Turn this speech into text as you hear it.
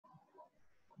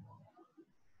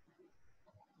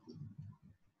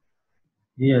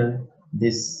Here,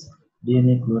 this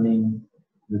DNA cloning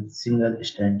with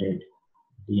single-stranded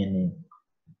DNA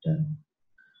done.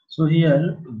 So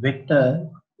here, vector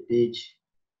it is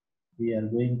we are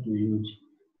going to use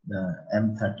the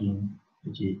M13,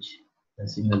 which is the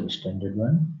single-stranded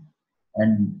one,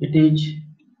 and it is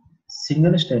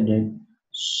single-stranded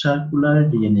circular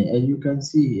DNA. As you can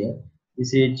see here,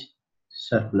 this is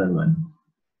circular one,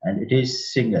 and it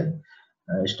is single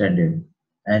stranded,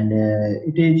 and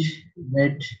it is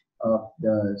made of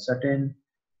the certain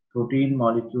protein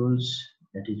molecules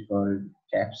that is called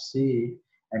capsid,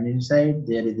 and inside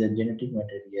there is a genetic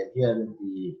material. Here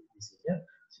this is a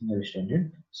single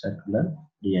stranded circular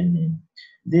DNA.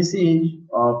 This is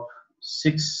of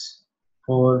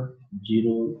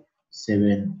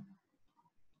 6407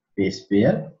 base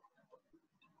pair.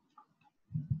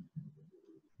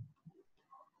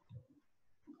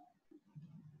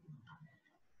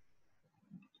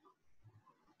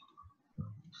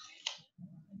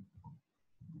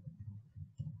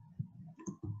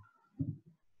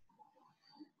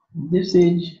 This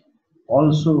is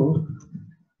also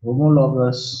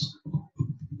homologous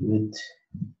with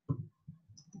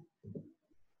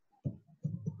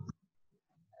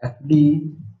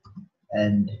FD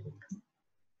and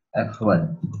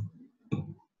F1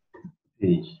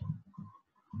 phage.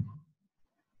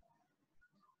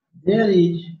 There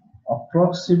is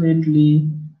approximately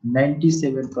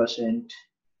 97%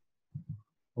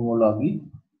 homology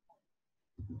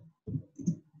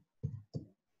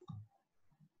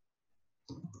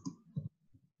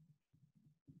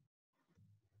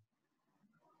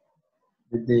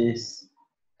with this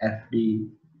FD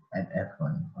and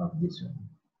F1 of this one.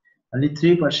 Only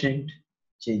 3%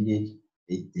 changes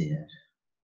is there.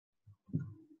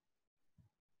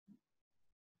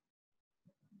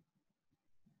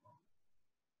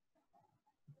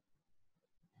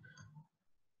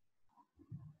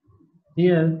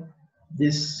 Here,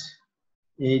 this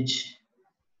age,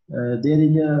 there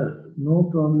is no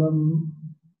problem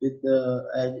with the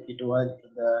as it was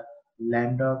in the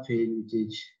lambda phase, which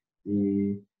is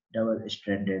the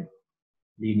double-stranded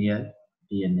linear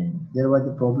DNA. There was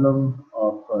a problem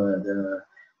of the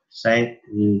size,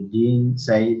 gene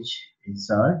size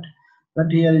insert,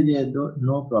 but here is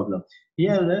no problem.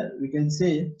 Here we can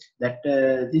say that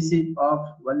this is of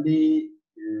only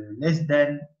less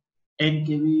than 10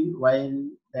 kb, while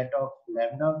that of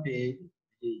lambda phase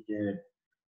is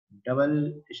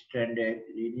double-stranded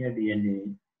linear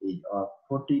DNA is of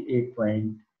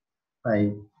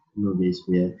 48.5 base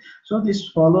pair. So this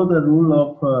follow the rule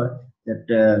of that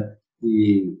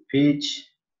the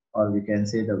page, or we can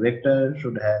say the vector,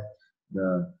 should have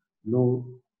the low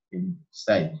in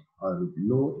size or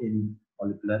low in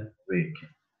molecular weight.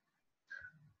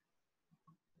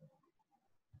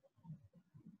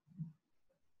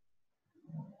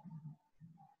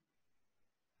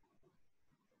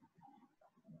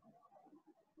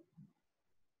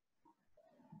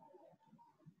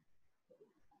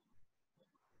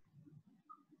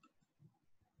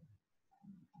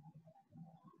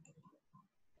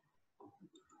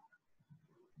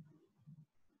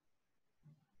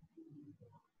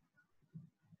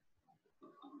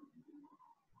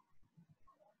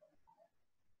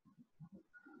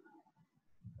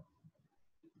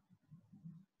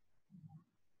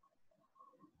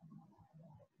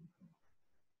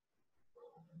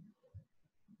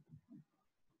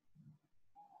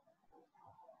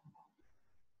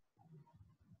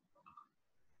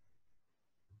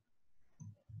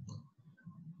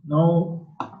 Now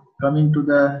coming to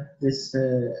the this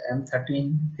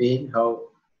M13 phase,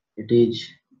 how it is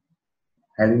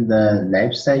having the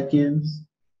life cycles.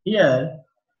 Here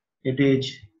it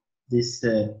is this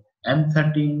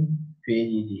M13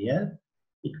 phase is here.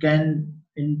 It can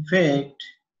infect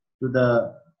to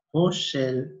the host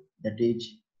cell, that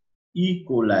is E.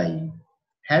 coli,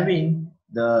 having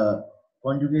the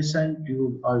conjugation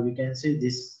tube, or we can say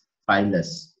this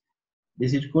pilus.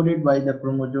 This is coded by the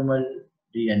chromosomal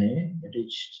DNA, that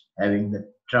is having the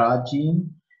TRA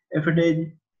gene. If it is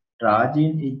TRA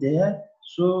gene is there,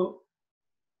 so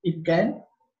it can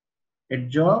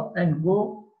absorb and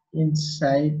go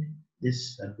inside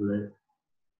this circular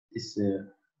this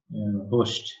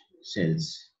host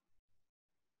cells.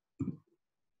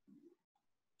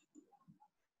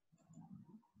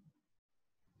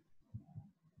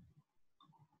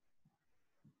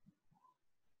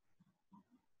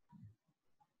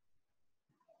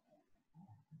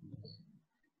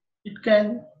 It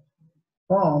can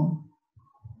form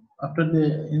after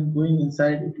the going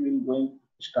inside. It will going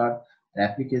to start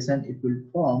replication. It will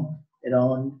form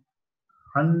around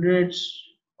hundreds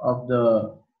of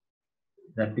the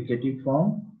replicative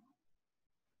form,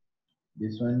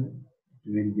 This one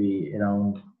will be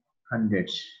around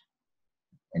hundreds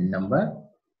in number,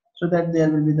 so that there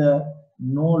will be the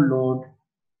no load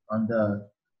on the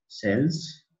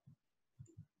cells.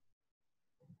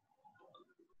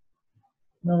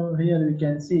 Now here we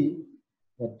can see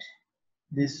that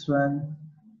this one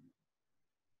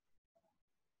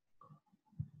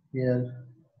here,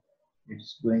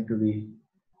 it's going to be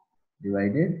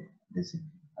divided. This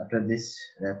after this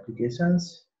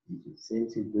replications, the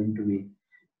cells is going to be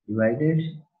divided,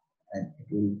 and it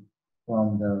will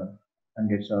form the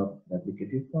hundreds of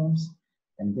replicative forms,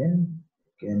 and then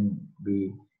can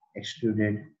be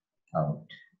extruded out.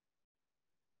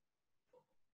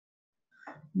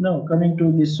 Now coming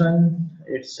to this one,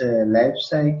 it's life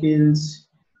cycles.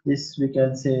 This we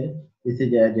can say this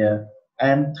is a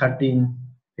M13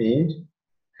 phage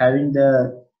having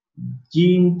the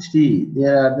gene 3.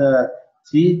 There are the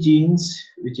 3 genes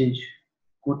which is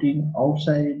putting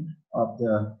outside of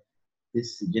the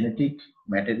this genetic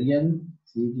material.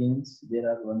 3 genes there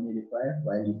are only required,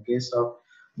 while in case of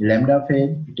lambda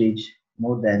phage it is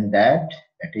more than that.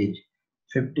 It is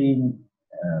 15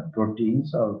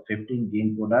 proteins or 15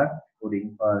 gene product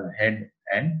coding for head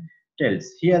and tails.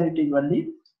 Here it is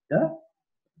only the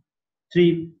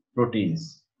 3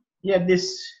 proteins. Here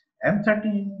this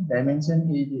M13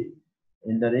 dimension is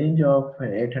in the range of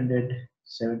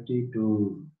 870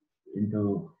 to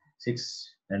into 6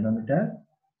 nanometer.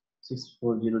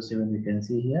 6407 we can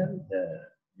see here the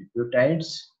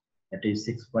nucleotides, that is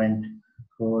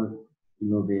 6.4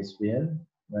 kilo base pair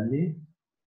only.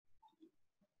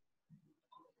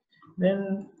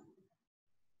 Then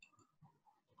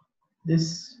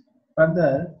this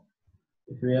further,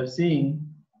 if we are seeing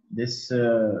this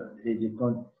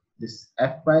this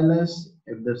F pilus,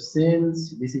 if the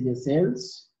cells, this is a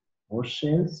cells, host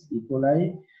cells, E.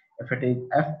 coli, if it is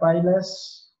F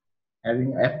pilus,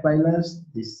 having F pilus,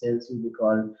 these cells will be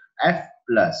called F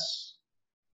plus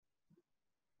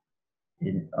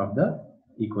of the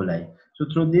E. coli. So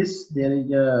through this there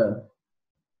is a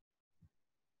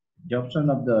absorption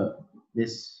of the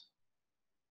this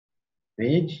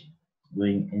phage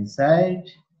going inside,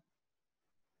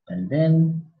 and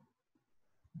then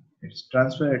it's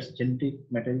transfer its genetic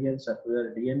material,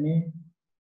 circular DNA.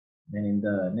 Then in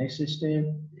the next step,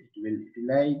 it will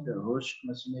utilize the host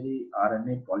machinery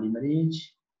RNA polymerase,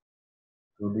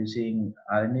 producing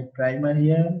RNA primer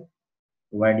here,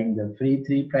 providing the free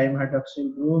 3'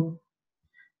 hydroxyl group.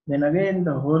 Then again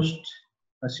the host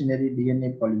machinery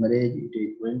DNA polymerase, it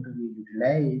is going to be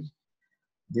utilized.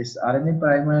 This RNA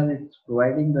primer is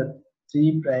providing the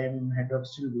 3'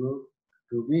 hydroxyl group,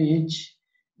 to which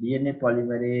DNA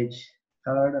polymerase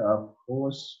third of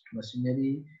host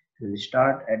machinery will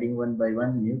start adding one by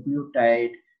one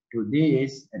nucleotide to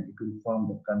this, and it will form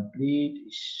the complete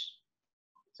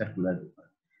circular paper.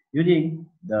 Using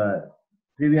the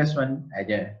previous one as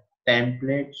a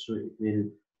template, so it will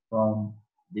form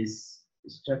this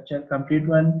structure, complete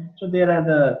one. So there are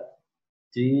the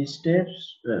 3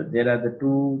 steps. There are the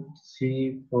 2,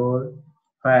 3, 4,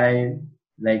 5.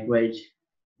 Likewise,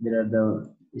 there are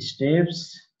the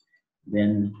steps.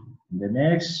 Then the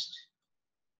next,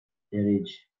 there is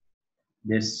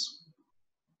this.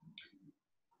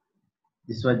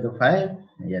 This was the 5.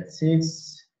 Yeah,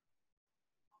 6,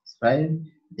 5.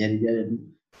 There is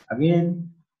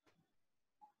again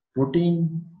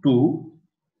protein 2,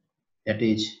 that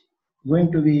is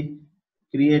going to be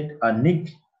create a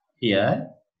nick here,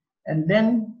 and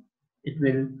then it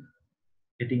will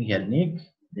getting here nick.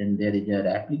 Then there is a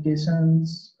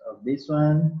applications of this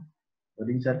one,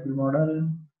 coding circle model,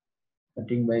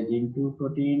 cutting by gene 2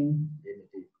 protein.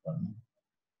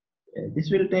 This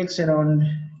will take around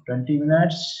 20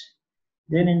 minutes.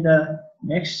 Then in the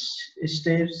next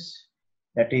steps,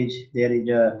 that is there is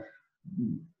a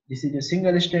this is a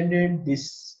single stranded.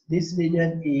 This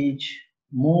region is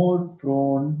more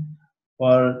prone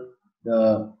for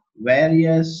the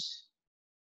various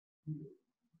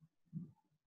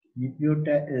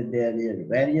nucleotide. There are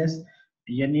various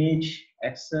DNA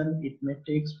action it may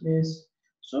take place,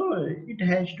 so it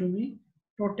has to be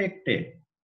protected.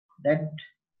 That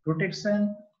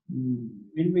protection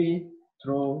will be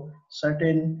through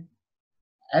certain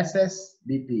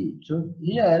SSBP. So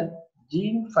here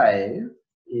gene 5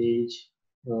 is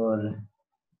your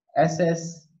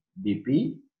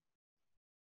SSBP,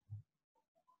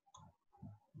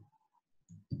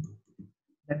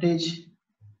 that is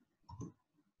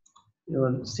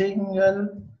your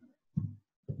single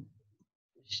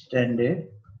stranded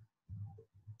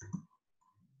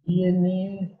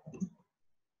DNA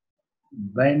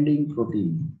binding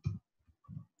protein.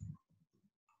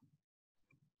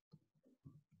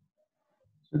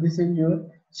 So this is your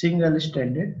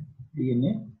single-stranded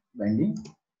DNA binding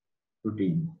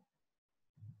protein.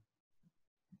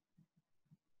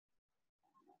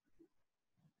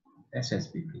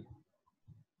 SSPP.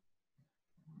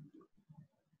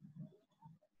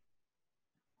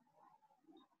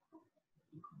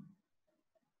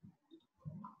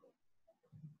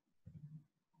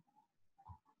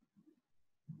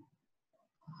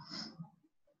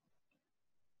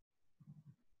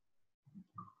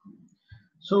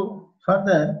 So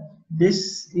further,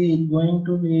 this is going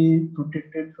to be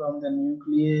protected from the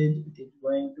nuclease. It is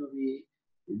going to be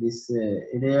this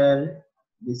area,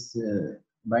 this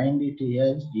bind it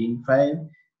here, gene 5,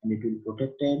 and it will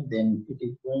protect it. Then it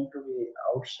is going to be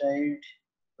outside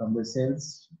from the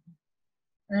cells,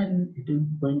 and it is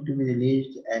going to be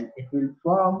released, and it will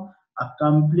form a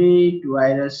complete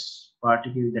virus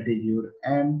particle, that is your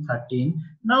M13.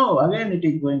 Now again it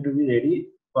is going to be ready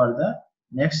for the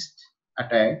next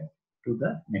attack to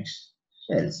the next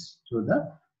cells, to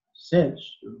the cells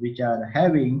which are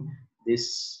having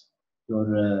this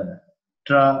your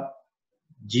tra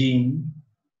gene,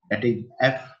 that is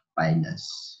F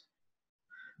pilus.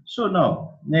 So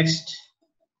now next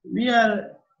we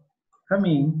are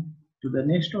coming to the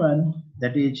next one,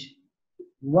 that is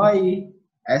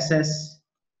YSS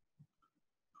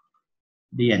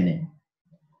DNA.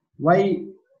 Why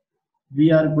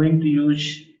we are going to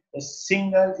use a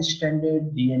single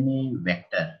stranded DNA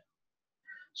vector?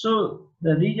 So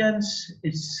the reasons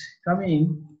it's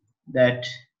coming that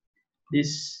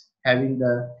this having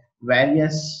the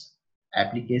various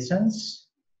applications,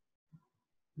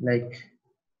 like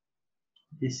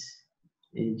this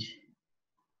is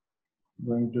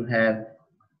going to have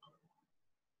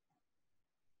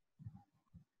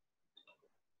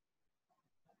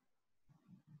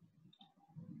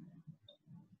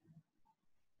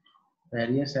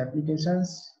various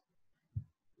applications,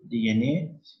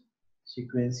 DNA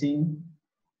sequencing,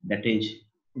 that is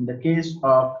in the case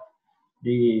of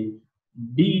the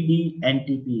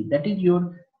DDNTP, that is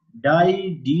your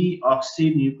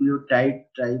dideoxynucleotide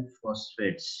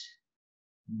triphosphates.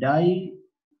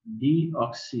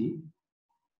 Dideoxy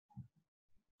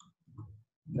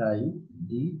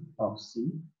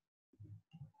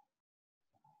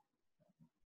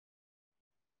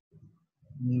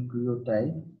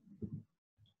dideoxynucleotide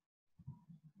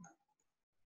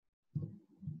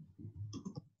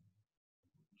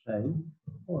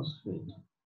triphosphate.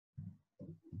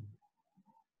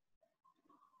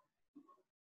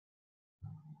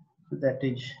 So that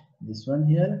is this one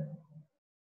here.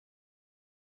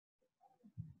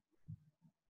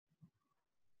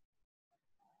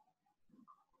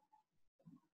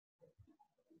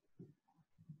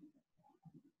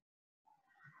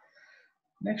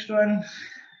 Next one,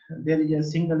 there is a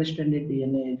single stranded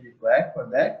DNA is required for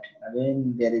that.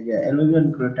 Again, there is a alluvial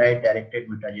nucleotide directed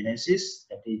mutagenesis,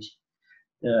 that is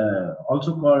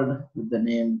also called with the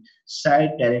name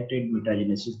site directed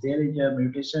mutagenesis. There is a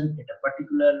mutation at a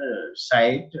particular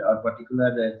site or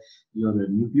particular your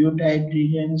nucleotide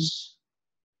regions,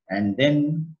 and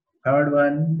then third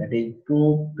one, that is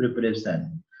probe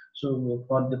preparation. So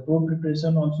for the probe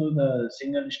preparation also the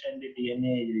single stranded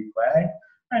DNA is required.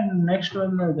 And next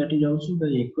one, that is also the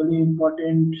equally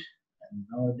important, and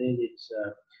nowadays it's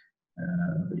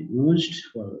used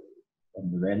for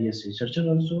from the various researchers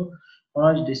also,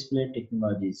 phage display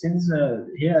technology. Since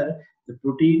here the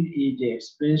protein is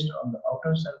expressed on the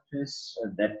outer surface,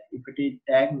 that if it is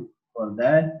tagged for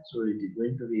that, so it is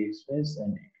going to be expressed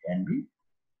and it can be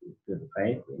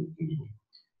purified very easily.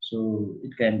 So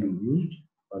it can be used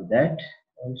for that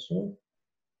also.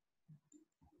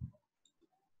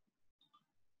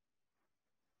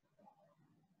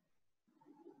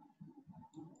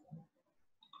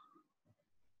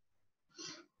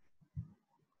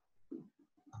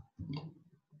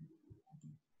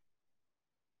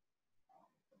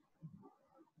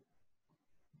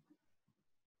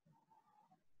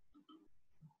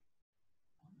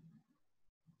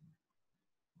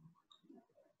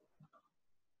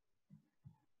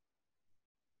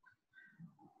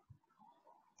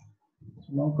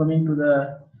 So now coming to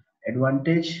the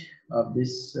advantage of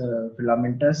this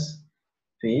filamentous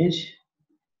phage.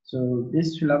 So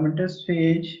this filamentous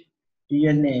phage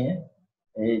DNA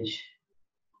is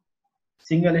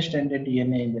single-stranded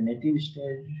DNA in the native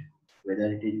stage,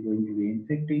 whether it is going to be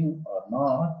infecting or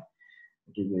not,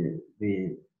 it will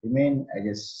be remain as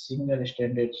a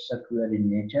single-stranded circular in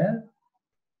nature.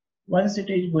 Once it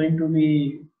is going to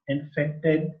be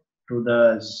infected to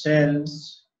the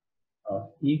cells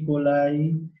of E.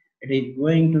 coli, it is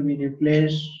going to be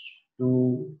replaced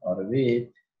to or with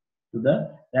to the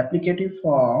replicative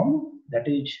form, that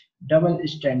is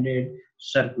double-stranded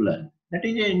circular. That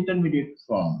is an intermediate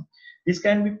form. This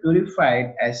can be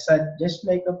purified as such, just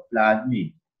like a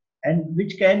plasmid, and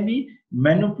which can be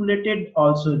manipulated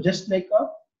also, just like a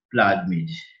plasmid.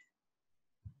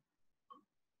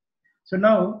 So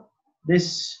now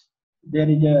this, there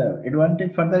is a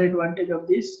advantage, further advantage of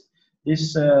this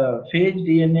phage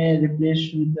DNA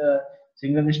replaced with the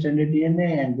single stranded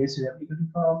DNA, and this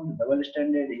replicating form double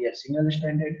stranded, here single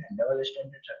stranded and double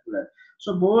stranded circular.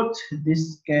 So both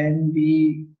this can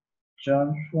be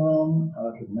transformed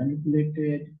or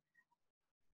manipulated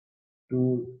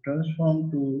to transform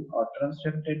to or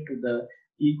transcripted to the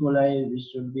E. coli, which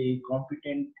should be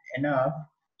competent enough,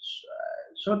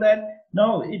 so that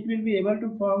now it will be able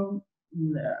to form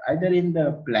either in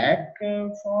the black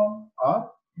form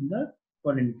or in the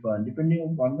colony form, depending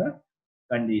upon the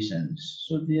conditions.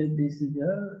 So there, this is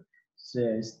a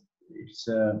it's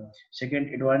a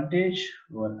second advantage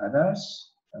over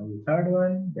others. The third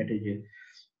one, that is a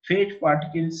phage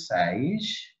particle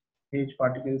size. Phage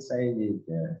particle size is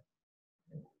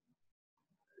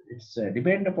it's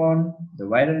depend upon the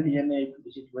viral DNA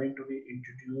which is going to be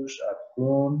introduced or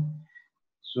cloned.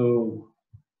 So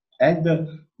as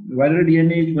the viral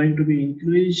DNA is going to be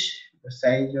increased, the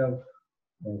size of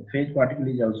the phage particle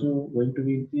is also going to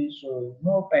be increased. So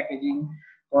no packaging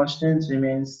constants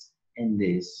remains in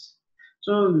this.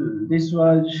 So this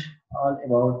was all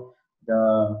about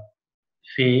the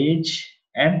phage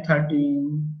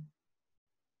M13,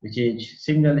 which is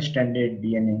single-stranded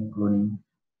DNA cloning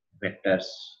vectors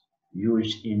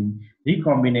used in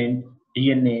recombinant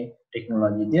DNA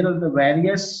technology. There are the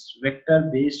various vector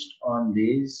based on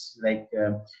this, like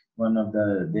one of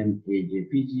them is a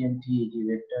PG and TAG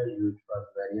vector used for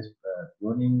various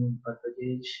cloning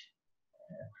purposes,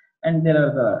 and there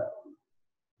are the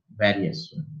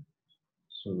various.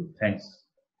 So thanks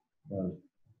for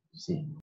seeing.